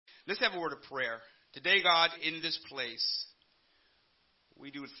Let's have a word of prayer. Today, God, in this place,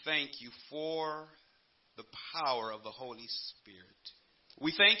 we do thank you for the power of the Holy Spirit.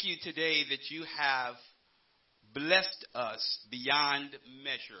 We thank you today that you have blessed us beyond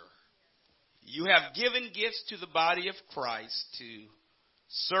measure. You have given gifts to the body of Christ to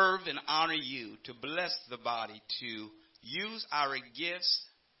serve and honor you, to bless the body, to use our gifts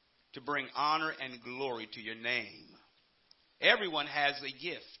to bring honor and glory to your name. Everyone has a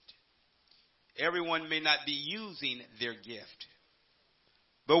gift. Everyone may not be using their gift.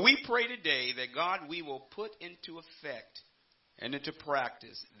 But we pray today that, God, we will put into effect and into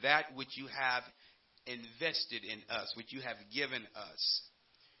practice that which you have invested in us, which you have given us.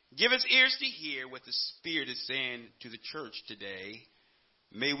 Give us ears to hear what the Spirit is saying to the church today.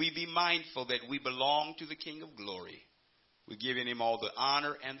 May we be mindful that we belong to the King of Glory. We're giving him all the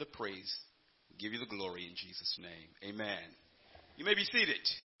honor and the praise. We give you the glory in Jesus' name. Amen. You may be seated.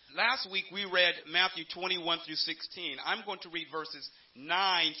 Last week we read Matthew 21 through 16. I'm going to read verses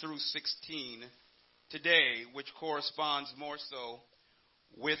 9 through 16 today, which corresponds more so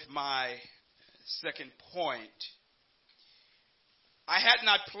with my second point. I had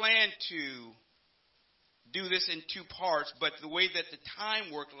not planned to do this in two parts, but the way that the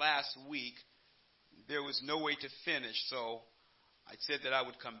time worked last week, there was no way to finish. So I said that I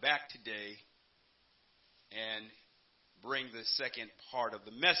would come back today and bring the second part of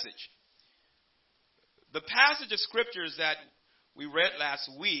the message. The passage of scriptures that we read last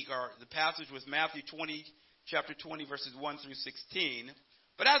week, the passage was Matthew 20, chapter 20, verses 1 through 16.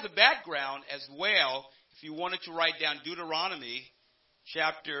 But as a background as well, if you wanted to write down Deuteronomy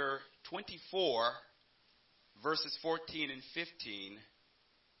chapter 24, verses 14 and 15,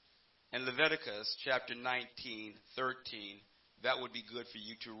 and Leviticus chapter 19, 13, that would be good for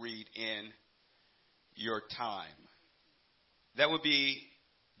you to read in your time. That would be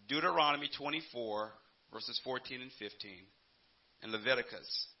Deuteronomy 24, verses 14 and 15, and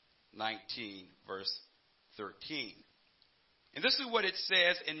Leviticus 19, verse 13. And this is what it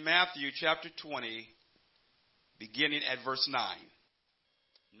says in Matthew chapter 20, beginning at verse 9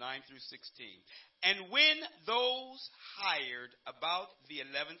 through 16. And when those hired about the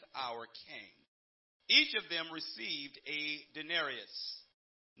 11th hour came, each of them received a denarius.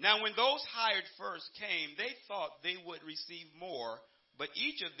 Now when those hired first came, they thought they would receive more, but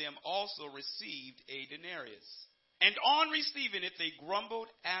each of them also received a denarius. And on receiving it, they grumbled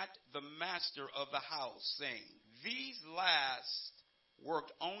at the master of the house, saying, These last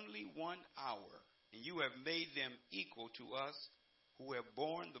worked only 1 hour, and you have made them equal to us who have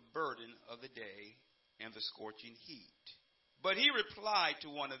borne the burden of the day and the scorching heat. But he replied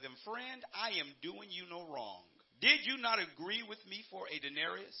to one of them, Friend, I am doing you no wrong. Did you not agree with me for a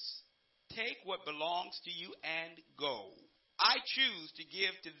denarius? Take what belongs to you and go. I choose to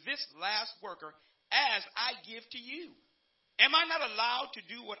give to this last worker as I give to you. Am I not allowed to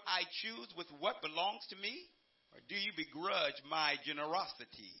do what I choose with what belongs to me? Or do you begrudge my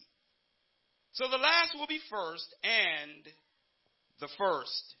generosity? So the last will be first, and the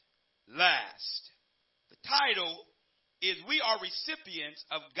first last. The title is We Are Recipients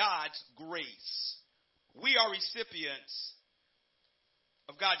of God's Grace. We are recipients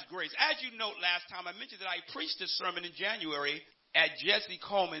of God's grace. As you note, last time I mentioned that I preached a sermon in January at Jesse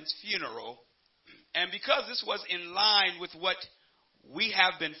Coleman's funeral. And because this was in line with what we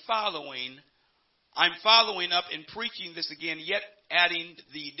have been following, I'm following up and preaching this again, yet adding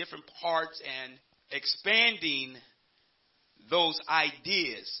the different parts and expanding those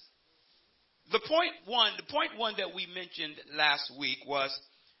ideas. The point one that we mentioned last week was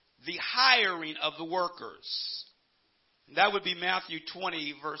the hiring of the workers. That would be Matthew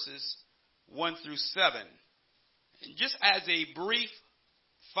 20, verses 1 through 7. And just as a brief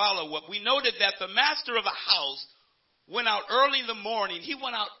follow-up, we noted that the master of the house went out early in the morning. He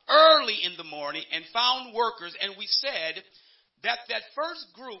went out early in the morning and found workers. And we said that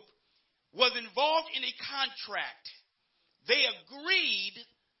first group was involved in a contract. They agreed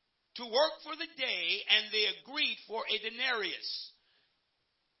to work for the day, and they agreed for a denarius.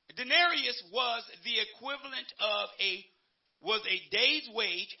 A denarius was the equivalent of a day's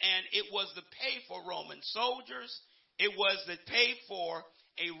wage, and it was the pay for Roman soldiers. It was the pay for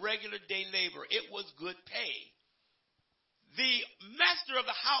a regular day labor. It was good pay. The master of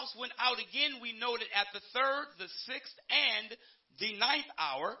the house went out again, we noted, at the 3rd, the 6th, and the 9th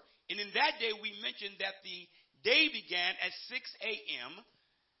hour. And in that day, we mentioned that the day began at 6 a.m.,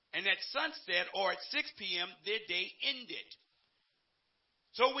 and at sunset or at 6 p.m., their day ended.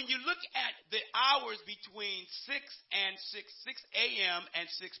 So when you look at the hours between 6 a.m. and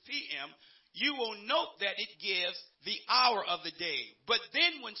 6 p.m., you will note that it gives the hour of the day. But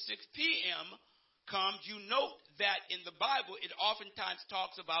then when 6 p.m. comes, you note that in the Bible, it oftentimes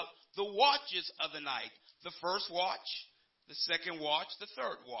talks about the watches of the night. The first watch, the second watch, the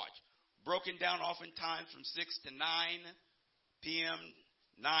third watch. Broken down oftentimes from 6 to 9 p.m.,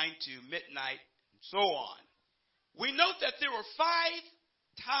 9 to midnight, and so on. We note that there were 5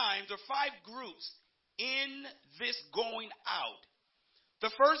 times or 5 groups in this going out. The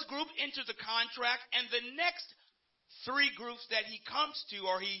first group enters the contract, and the next 3 groups that he comes to,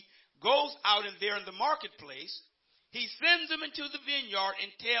 or he goes out in there in the marketplace, he sends them into the vineyard and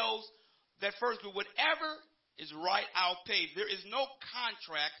tells that first group, whatever is right, I'll pay. There is no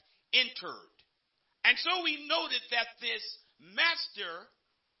contract entered. And so we noted that this master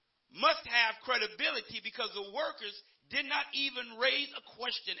must have credibility because the workers did not even raise a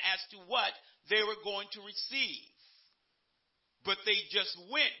question as to what they were going to receive. But they just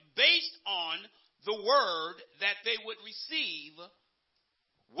went based on the word that they would receive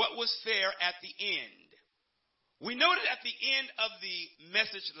what was fair at the end. We noted at the end of the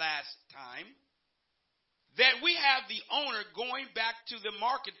message last time that we have the owner going back to the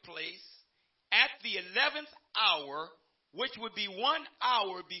marketplace at the 11th hour, which would be 1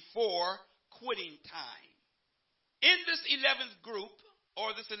 hour before quitting time. In this 11th group,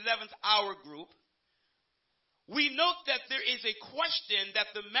 or this 11th hour group, we note that there is a question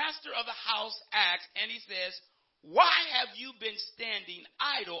that the master of the house asks, and he says, "Why have you been standing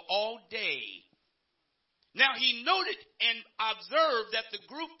idle all day?" Now he noted and observed that the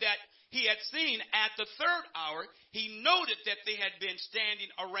group that he had seen at the 3rd hour, he noted that they had been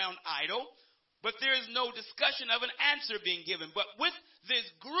standing around idle, but there is no discussion of an answer being given. But with this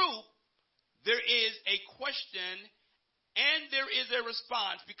group, there is a question and there is a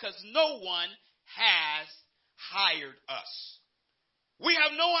response because no one has hired us. We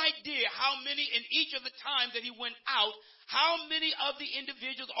have no idea how many in each of the times that he went out, how many of the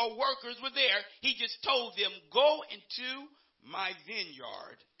individuals or workers were there. He just told them, "Go into my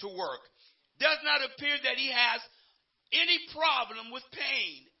vineyard to work." Does not appear that he has any problem with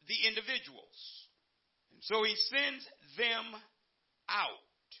paying the individuals. And so he sends them out.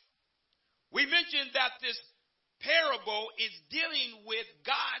 We mentioned that this parable is dealing with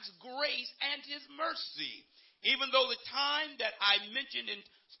God's grace and his mercy. Even though the time that I mentioned and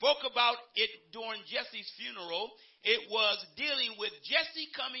spoke about it during Jesse's funeral, it was dealing with Jesse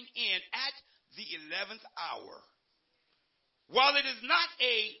coming in at the 11th hour. While it is not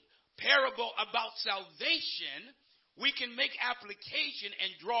a parable about salvation, we can make application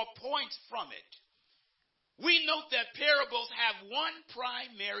and draw points from it. We note that parables have one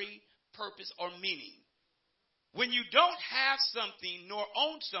primary purpose or meaning. When you don't have something nor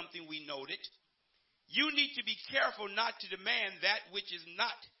own something, we noted, you need to be careful not to demand that which is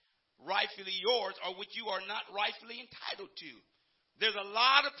not rightfully yours or which you are not rightfully entitled to. There's a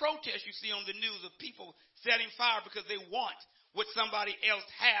lot of protests you see on the news of people setting fire because they want what somebody else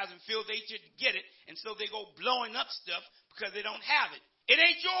has and feel they should get it, and so they go blowing up stuff because they don't have it. It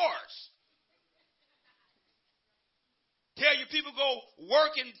ain't yours. Tell you people go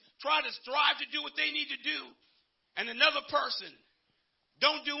work and try to strive to do what they need to do, and another person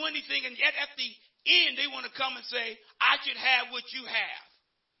don't do anything, and yet at the end they want to come and say, "I should have what you have."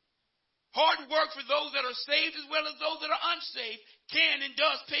 Hard work for those that are saved as well as those that are unsaved can and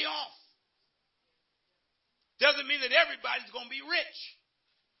does pay off. Doesn't mean that everybody's going to be rich.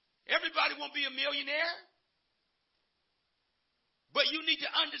 Everybody won't be a millionaire. But you need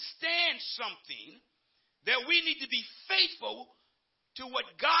to understand something, that we need to be faithful to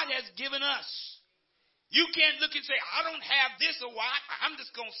what God has given us. You can't look and say, "I don't have this, or why I'm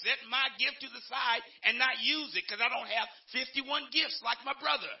just going to set my gift to the side and not use it because I don't have 51 gifts like my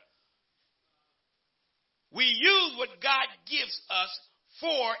brother." We use what God gives us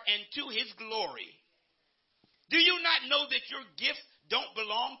for and to his glory. Do you not know that your gifts don't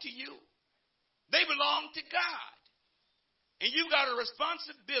belong to you? They belong to God. And you've got a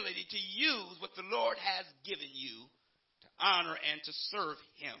responsibility to use what the Lord has given you to honor and to serve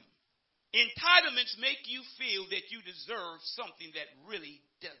him. Entitlements make you feel that you deserve something that really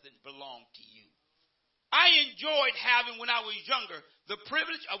doesn't belong to you. I enjoyed having, when I was younger, the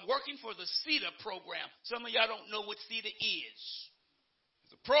privilege of working for the CETA program. Some of y'all don't know what CETA is.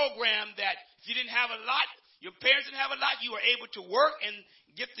 It's a program that if you didn't have a lot, your parents didn't have a lot, you were able to work and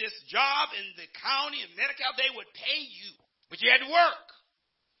get this job in the county and Medi-Cal. They would pay you, but you had to work.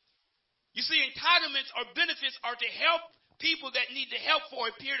 You see, entitlements or benefits are to help people that need the help for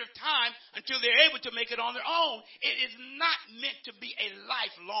a period of time until they're able to make it on their own. It is not meant to be a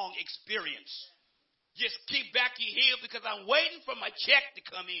lifelong experience. Just keep back your heel because I'm waiting for my check to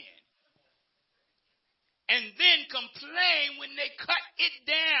come in. and then complain when they cut it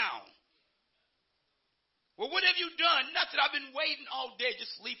down. Well, what have you done? Nothing. I've been waiting all day,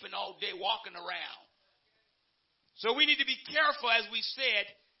 just sleeping all day, walking around. So we need to be careful, as we said,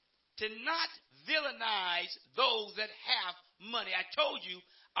 to not villainize those that have money. I told you,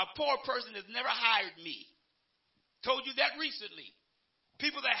 a poor person has never hired me. Told you that recently.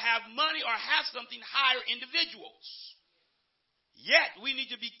 People that have money or have something hire individuals. Yet we need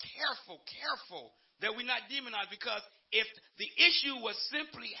to be careful that we not demonize, because if the issue was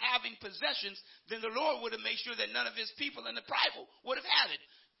simply having possessions, then the Lord would have made sure that none of his people in the Bible would have had it.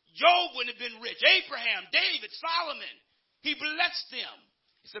 Job wouldn't have been rich. Abraham, David, Solomon, he blessed them.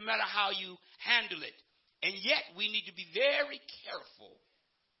 It's a matter how you handle it. And yet we need to be very careful.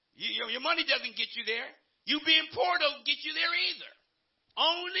 Your money doesn't get you there. You being poor don't get you there either.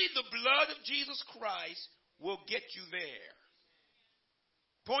 Only the blood of Jesus Christ will get you there.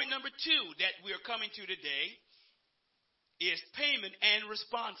 Point number 2 that we are coming to today is payment and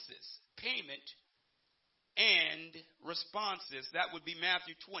responses. Payment and responses. That would be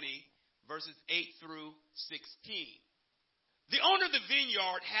Matthew 20, verses 8 through 16. The owner of the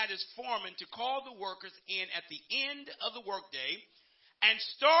vineyard had his foreman to call the workers in at the end of the workday, and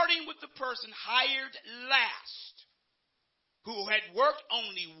starting with the person hired last, who had worked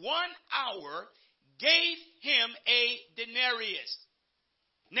only 1 hour, gave him a denarius.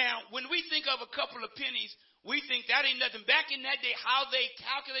 Now, when we think of a couple of pennies, we think that ain't nothing. Back in that day, how they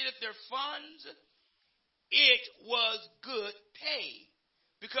calculated their funds, it was good pay.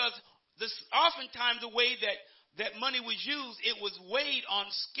 Because oftentimes the way that money was used, it was weighed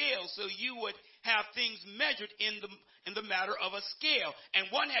on scale. So you would have things measured in the matter of a scale. And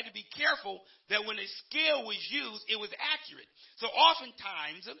one had to be careful that when a scale was used, it was accurate. So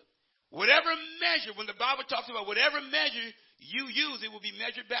oftentimes, whatever measure, when the Bible talks about whatever measure you use, it will be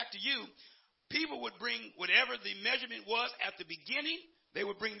measured back to you. People would bring whatever the measurement was at the beginning. They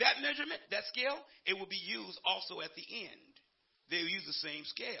would bring that measurement, that scale. It would be used also at the end. They would use the same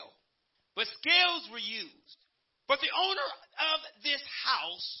scale. But scales were used. But the owner of this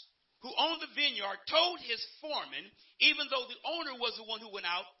house, who owned the vineyard, told his foreman, even though the owner was the one who went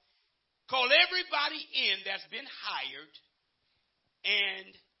out, call everybody in that's been hired and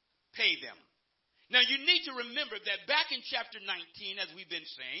pay them. Now, you need to remember that back in chapter 19, as we've been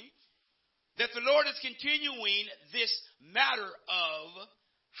saying, that the Lord is continuing this matter of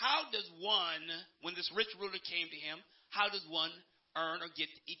how does one, when this rich ruler came to him, how does one earn or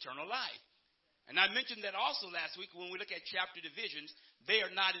get eternal life? And I mentioned that also last week when we look at chapter divisions. They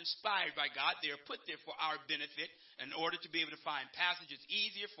are not inspired by God. They are put there for our benefit in order to be able to find passages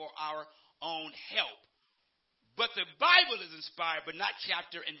easier for our own help. But the Bible is inspired, but not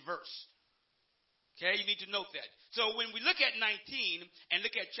chapter and verse. Okay, you need to note that. So when we look at 19 and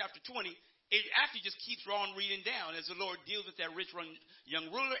look at chapter 20, it actually just keeps on reading down as the Lord deals with that rich young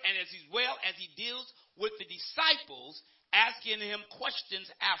ruler, and as he deals with the disciples, asking him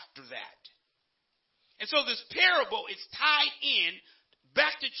questions after that. And so this parable is tied in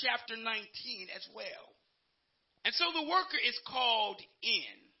back to chapter 19 as well. And so the worker is called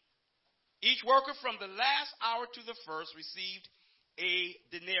in. Each worker from the last hour to the first received a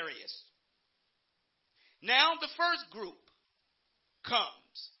denarius. Now the first group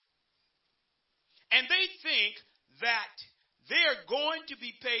comes, and they think that they are going to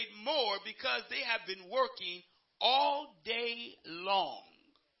be paid more because they have been working all day long.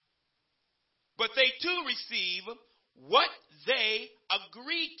 But they too receive what they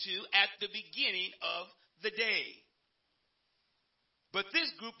agreed to at the beginning of the day. But this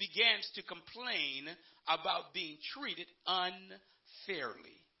group begins to complain about being treated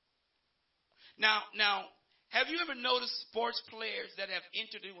unfairly. Now, have you ever noticed sports players that have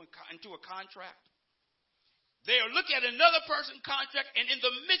entered into a contract? They'll look at another person's contract, and in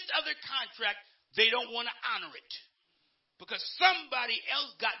the midst of their contract, they don't want to honor it because somebody else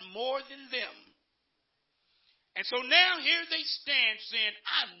got more than them. And so now here they stand saying,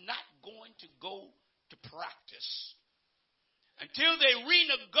 I'm not going to go to practice until they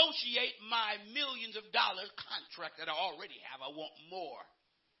renegotiate my millions of dollars contract that I already have. I want more.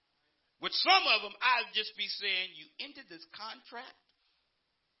 With some of them, I'll just be saying, you entered this contract,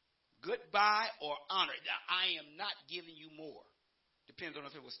 goodbye or honor. Now, I am not giving you more. Depends on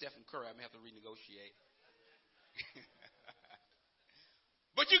if it was Stephen Curry. I may have to renegotiate.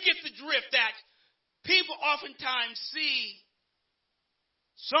 But you get the drift that people oftentimes see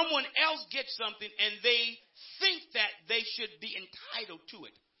someone else get something and they think that they should be entitled to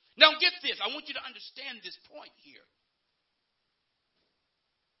it. Now get this. I want you to understand this point here.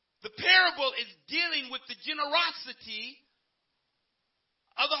 The parable is dealing with the generosity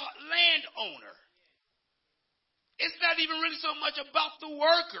of the landowner. it's not even really so much about the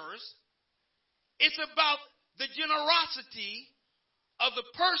workers. It's about the generosity of the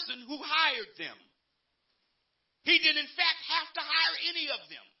person who hired them. He didn't, in fact, have to hire any of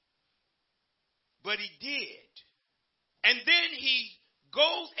them. But he did. And then he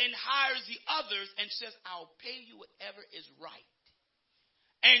goes and hires the others and says, I'll pay you whatever is right.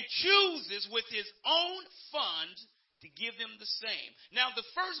 And chooses with his own funds to give them the same. Now, the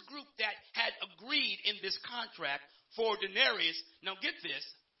first group that had agreed in this contract for denarius, now get this,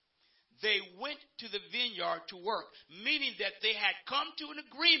 they went to the vineyard to work, meaning that they had come to an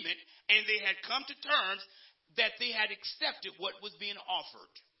agreement and they had come to terms that they had accepted what was being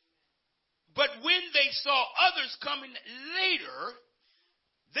offered. But when they saw others coming later,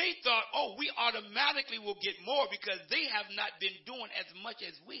 they thought, oh, we automatically will get more because they have not been doing as much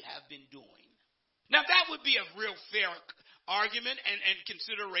as we have been doing. Now, that would be a real fair argument and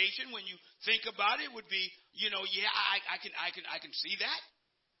consideration when you think about it. Would be, yeah, I can see that.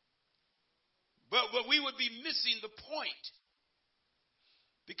 But we would be missing the point.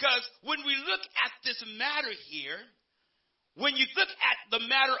 Because when we look at this matter here, when you look at the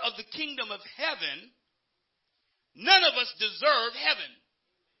matter of the kingdom of heaven, none of us deserve heaven.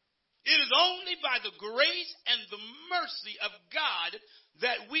 It is only by the grace and the mercy of God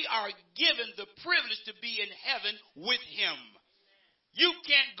that we are given the privilege to be in heaven with him. You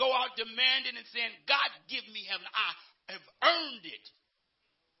can't go out demanding and saying, God, give me heaven. I have earned it.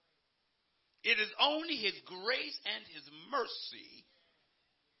 It is only his grace and his mercy.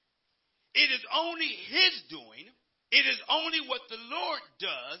 It is only his doing. It is only what the Lord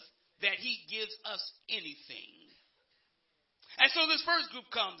does that he gives us anything. And so this first group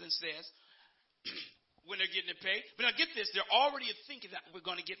comes and says, when they're getting it paid, but now get this, they're already thinking that we're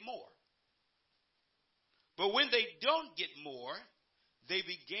going to get more. But when they don't get more, they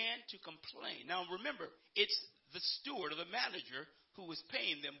began to complain. Now remember, it's the steward or the manager who is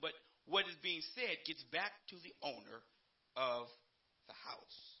paying them, but what is being said gets back to the owner of the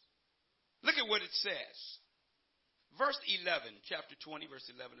house. Look at what it says. Verse 11, chapter 20,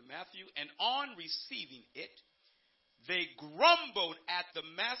 verse 11 of Matthew. And on receiving it, they grumbled at the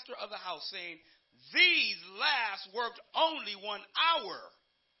master of the house, saying, these last worked only 1 hour,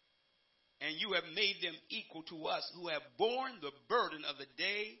 and you have made them equal to us, who have borne the burden of the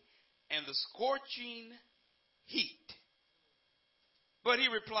day and the scorching heat. But he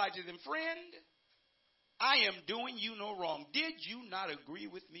replied to them, friend, I am doing you no wrong. Did you not agree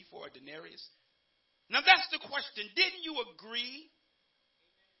with me for a denarius? Now that's the question. Didn't you agree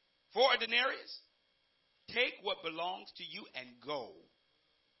for a denarius? Take what belongs to you and go.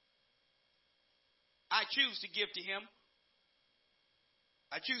 I choose to give to him.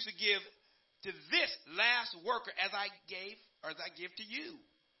 I choose to give to this last worker as I give to you.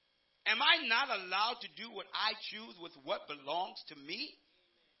 Am I not allowed to do what I choose with what belongs to me?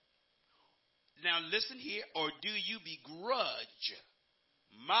 Now listen here, or do you begrudge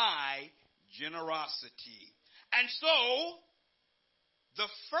my generosity? And so, the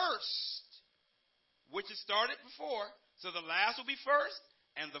first, which it started before, so the last will be first,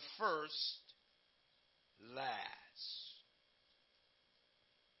 and the first last.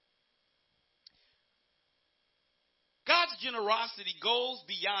 God's generosity goes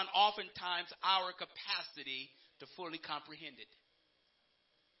beyond oftentimes our capacity to fully comprehend it.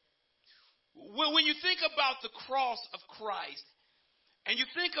 When you think about the cross of Christ, and you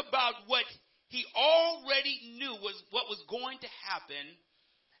think about what he already knew was what was going to happen,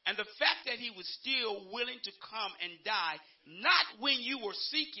 and the fact that he was still willing to come and die, not when you were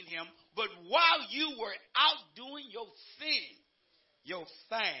seeking him, but while you were out doing your thing.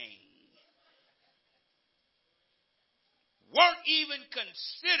 Weren't even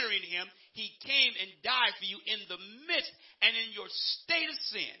considering him, he came and died for you in the midst and in your state of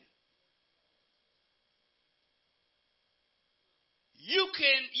sin. You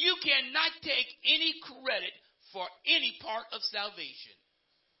cannot take any credit for any part of salvation.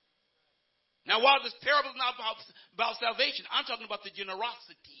 Now, while this parable is not about salvation, I'm talking about the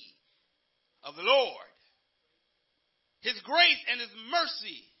generosity of the Lord. His grace and his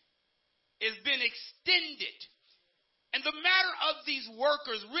mercy has been extended. And the matter of these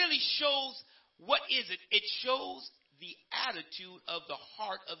workers really shows, what is it? It shows the attitude of the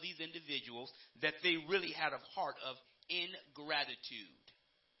heart of these individuals, that they really had a heart of ingratitude.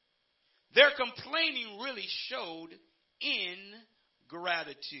 Their complaining really showed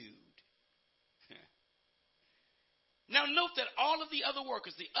ingratitude. Now note that all of the other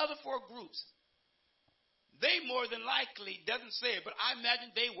workers, the other four groups, they more than likely, doesn't say it, but I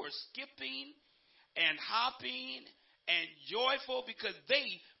imagine they were skipping and hopping and joyful because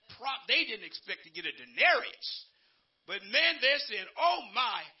they didn't expect to get a denarius. But man, they're saying, oh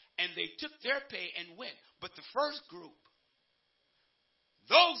my, and they took their pay and went. But the first group,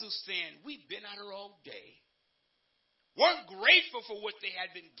 those who saying, we've been out here all day, weren't grateful for what they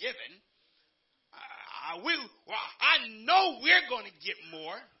had been given. I know we're going to get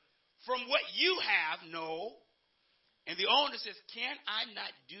more from what you have. No. And the owner says, can I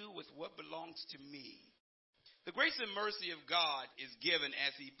not do with what belongs to me? The grace and mercy of God is given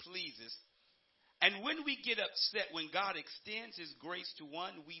as he pleases. And when we get upset, when God extends his grace to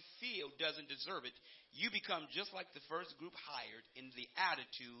one we feel doesn't deserve it, you become just like the first group hired in the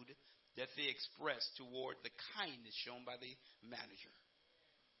attitude that they express toward the kindness shown by the manager,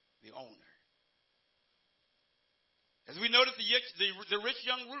 the owner. As we noted, the rich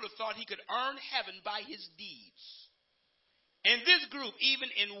young ruler thought he could earn heaven by his deeds. And this group, even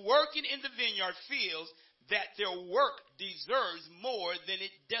in working in the vineyard, feels that their work deserves more than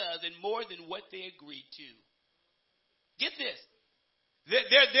it does and more than what they agreed to. Get this.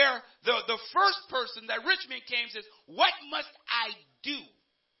 The first person, that rich man came and says, what must I do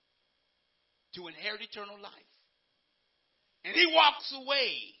to inherit eternal life? And he walks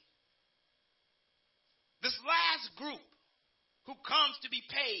away. This last group who comes to be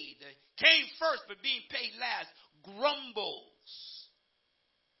paid, came first but being paid last, grumbles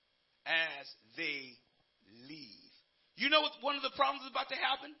as they leave. You know what one of the problems is about to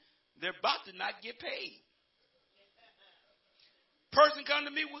happen? They're about to not get paid. Person come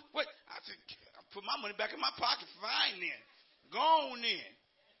to me with what? I said, I put my money back in my pocket. Fine then. Go on in.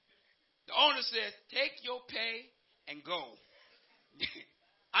 The owner says, take your pay and go.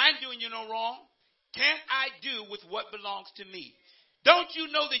 I ain't doing you no wrong. Can't I do with what belongs to me? Don't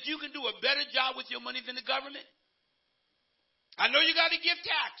you know that you can do a better job with your money than the government? I know you got to give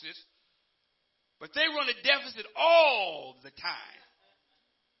taxes, but they run a deficit all the time.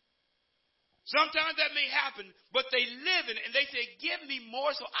 Sometimes that may happen, but they live in it, and they say, give me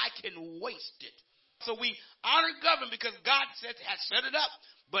more so I can waste it. So we honor government because God has set it up,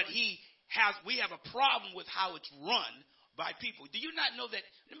 but we have a problem with how it's run by people. Do you not know that?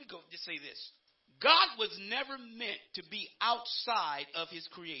 Let me go just say this. God was never meant to be outside of his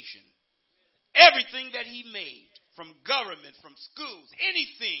creation. Everything that he made, from government, from schools,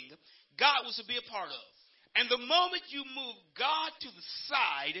 anything, God was to be a part of. And the moment you move God to the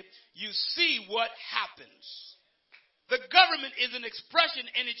side, you see what happens. The government is an expression,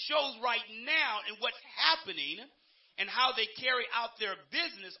 and it shows right now in what's happening and how they carry out their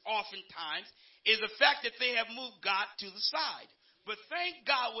business oftentimes is the fact that they have moved God to the side. But thank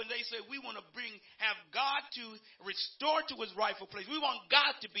God when they say we want to have God to restore to his rightful place. We want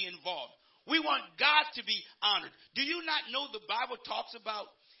God to be involved. We want God to be honored. Do you not know the Bible talks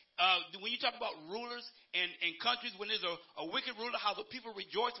about, when you talk about rulers and countries, when there's a wicked ruler, how the people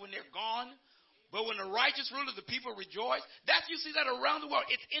rejoice when they're gone? But when the righteous ruler, the people rejoice. You see that around the world.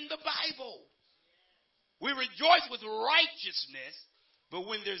 It's in the Bible. We rejoice with righteousness, but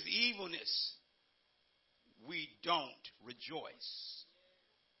when there's evilness, we don't rejoice.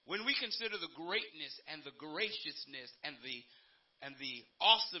 When we consider the greatness and the graciousness and the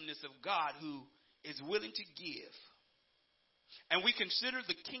awesomeness of God who is willing to give, and we consider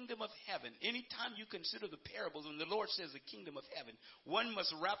the kingdom of heaven, anytime you consider the parables, when the Lord says the kingdom of heaven, one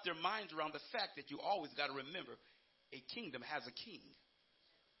must wrap their minds around the fact that you always got to remember a kingdom has a king.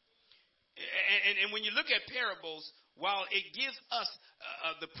 And when you look at parables, while it gives us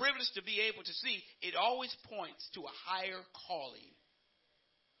the privilege to be able to see, it always points to a higher calling.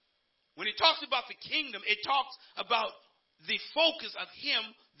 When it talks about the kingdom, it talks about the focus of him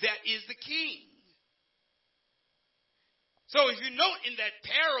that is the king. So if you note in that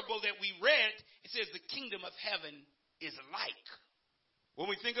parable that we read, it says the kingdom of heaven is like.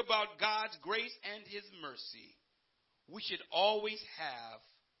 When we think about God's grace and his mercy, we should always have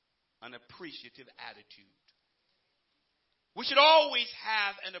an appreciative attitude. We should always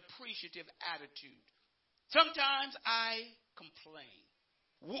have an appreciative attitude. Sometimes I complain.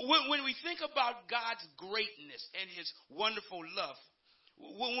 When we think about God's greatness and his wonderful love,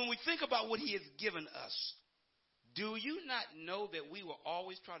 when we think about what he has given us, do you not know that we will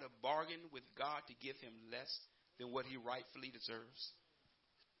always try to bargain with God to give him less than what he rightfully deserves?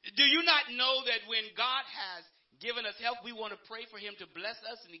 Do you not know that when God has given us health, we want to pray for him to bless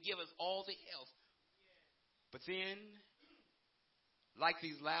us and to give us all the health? But then, like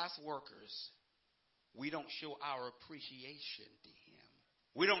these last workers, we don't show our appreciation to him.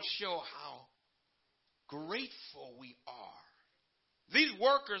 We don't show how grateful we are. These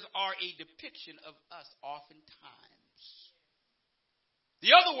workers are a depiction of us oftentimes.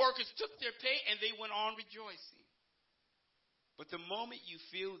 The other workers took their pay and they went on rejoicing. But the moment you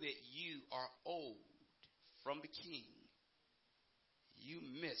feel that you are owed from the king, you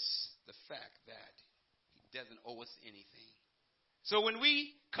miss the fact that he doesn't owe us anything. So when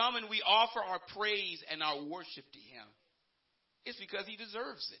we come and we offer our praise and our worship to him, it's because he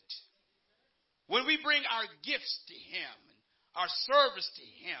deserves it. When we bring our gifts to him and our service to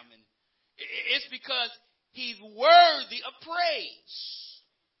him, and it's because he's worthy of praise.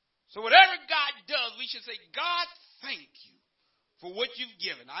 So whatever God does, we should say, God, thank you for what you've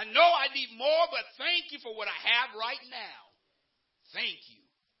given. I know I need more, but thank you for what I have right now. Thank you.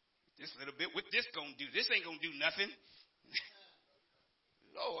 This little bit, what this going to do? This ain't going to do nothing.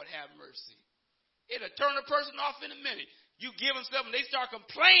 Lord have mercy. It'll turn a person off in a minute. You give them something, they start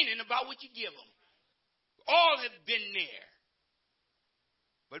complaining about what you give them. All have been there.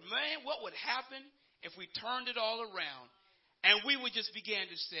 But man, what would happen if we turned it all around and we would just begin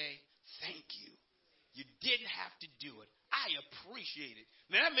to say, thank you. You didn't have to do it. I appreciate it.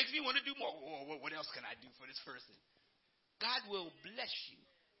 Man, that makes me want to do more. Oh, what else can I do for this person? God will bless you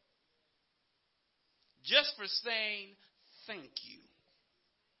just for saying thank you.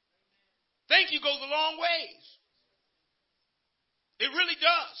 Thank you goes a long ways. It really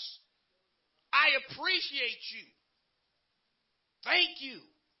does. I appreciate you. Thank you.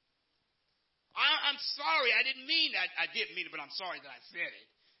 I'm sorry. I didn't mean that. I didn't mean it, but I'm sorry that I said it.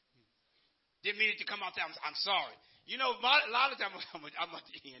 Didn't mean it to come out there. I'm sorry. You know, a lot of times, I'm at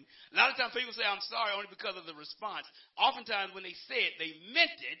the end. A lot of times people say I'm sorry only because of the response. Oftentimes when they say it, they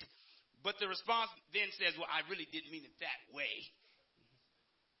meant it, but the response then says, well, I really didn't mean it that way.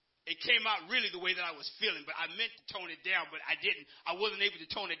 It came out really the way that I was feeling, but I meant to tone it down, but I didn't. I wasn't able to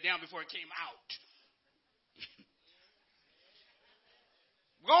tone it down before it came out.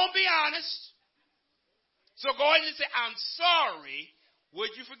 We're going to be honest. So go ahead and say, I'm sorry.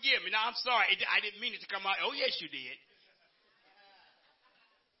 Would you forgive me? Now, I'm sorry. I didn't mean it to come out. Oh, yes, you did.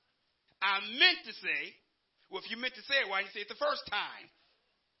 I meant to say, well, if you meant to say it, why didn't you say it the first time?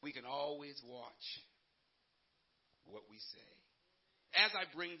 We can always watch what we say. As I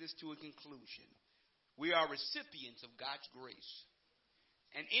bring this to a conclusion, we are recipients of God's grace.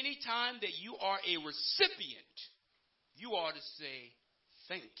 And any time that you are a recipient, you ought to say,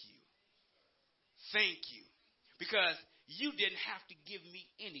 thank you. Thank you. Because you didn't have to give me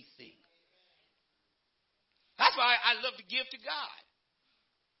anything. That's why I love to give to God.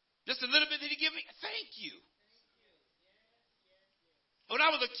 Just a little bit that he gave me, thank you. When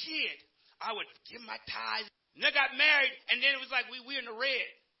I was a kid, I would give my tithes. And I got married, and then it was like we're in the red.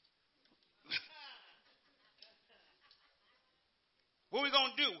 What are we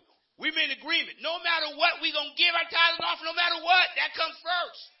going to do? We made an agreement. No matter what, we're going to give our tithes off no matter what. That comes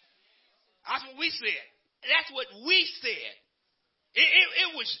first. That's what we said. That's what we said. It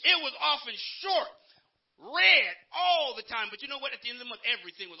was often short, red all the time. But you know what? At the end of the month,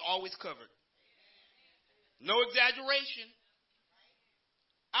 everything was always covered. No exaggeration.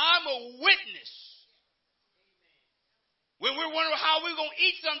 I'm a witness. When we're wondering how we're going to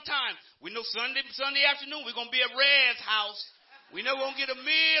eat sometime, we know Sunday afternoon we're going to be at Red's house. We know we're going to get a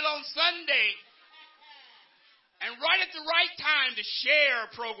meal on Sunday. And right at the right time, the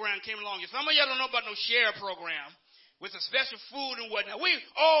SHARE program came along. Some of y'all don't know about no SHARE program with the special food and whatnot.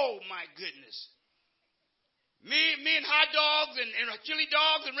 Oh my goodness. Me and hot dogs and chili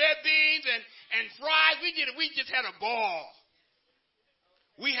dogs and red beans and fries, we did it. We just had a ball.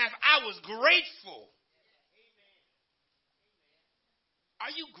 I was grateful. Are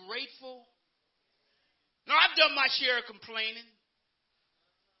you grateful? No, I've done my share of complaining.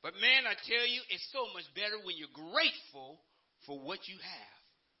 But man, I tell you, it's so much better when you're grateful for what you have.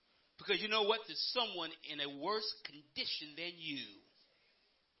 Because you know what? There's someone in a worse condition than you.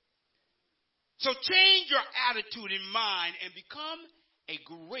 So change your attitude and mind and become a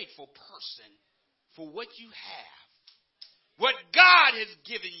grateful person for what you have. What God has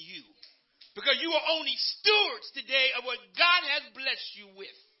given you. Because you are only stewards today of what God has blessed you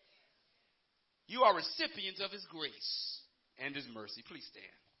with. You are recipients of his grace and his mercy. Please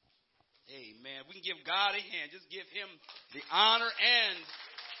stand. Amen. We can give God a hand. Just give him the honor and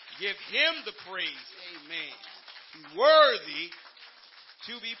give him the praise. Amen. He's worthy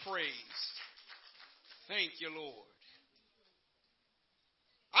to be praised. Thank you, Lord.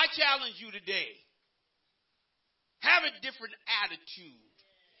 I challenge you today. Have a different attitude.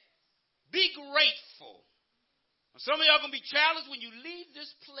 Be grateful. Some of y'all are going to be challenged when you leave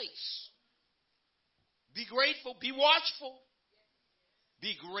this place. Be grateful. Be watchful.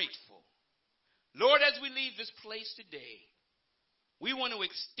 Be grateful. Lord, as we leave this place today, we want to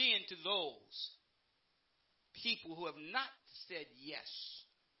extend to those people who have not said yes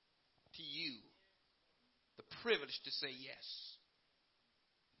to you the privilege to say yes.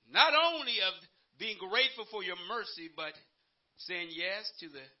 Not only of being grateful for your mercy, but saying yes to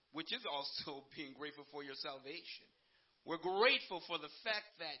which is also being grateful for your salvation. We're grateful for the fact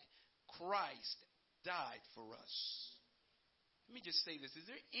that Christ died for us. Let me just say this. Is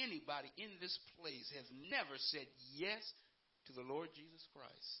there anybody in this place has never said yes to the Lord Jesus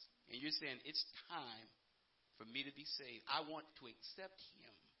Christ? And you're saying, it's time for me to be saved. I want to accept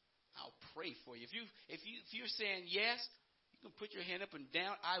him. I'll pray for you. If you're saying yes, you can put your hand up and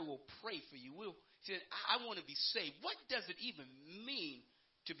down. I will pray for you. We'll say, I want to be saved. What does it even mean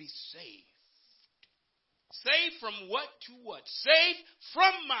to be saved? Saved from what to what? Saved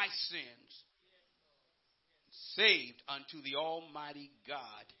from my sins. Saved unto the Almighty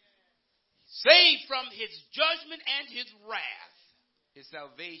God. Saved from his judgment and his wrath. His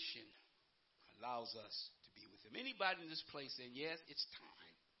salvation allows us to be with him. Anybody in this place saying, yes, it's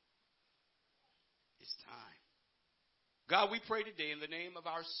time. It's time. God, we pray today in the name of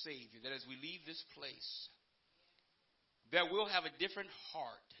our Savior that as we leave this place, that we'll have a different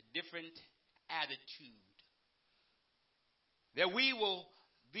heart, a different attitude. That we will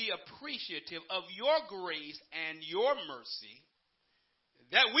be appreciative of your grace and your mercy.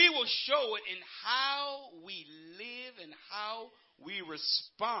 That we will show it in how we live and how we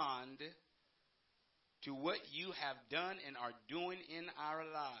respond to what you have done and are doing in our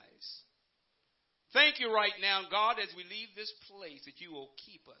lives. Thank you right now, God, as we leave this place, that you will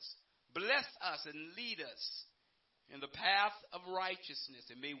keep us, bless us, and lead us in the path of righteousness,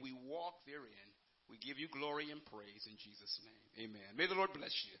 and may we walk therein. We give you glory and praise in Jesus' name. Amen. May the Lord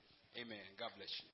bless you. Amen. God bless you.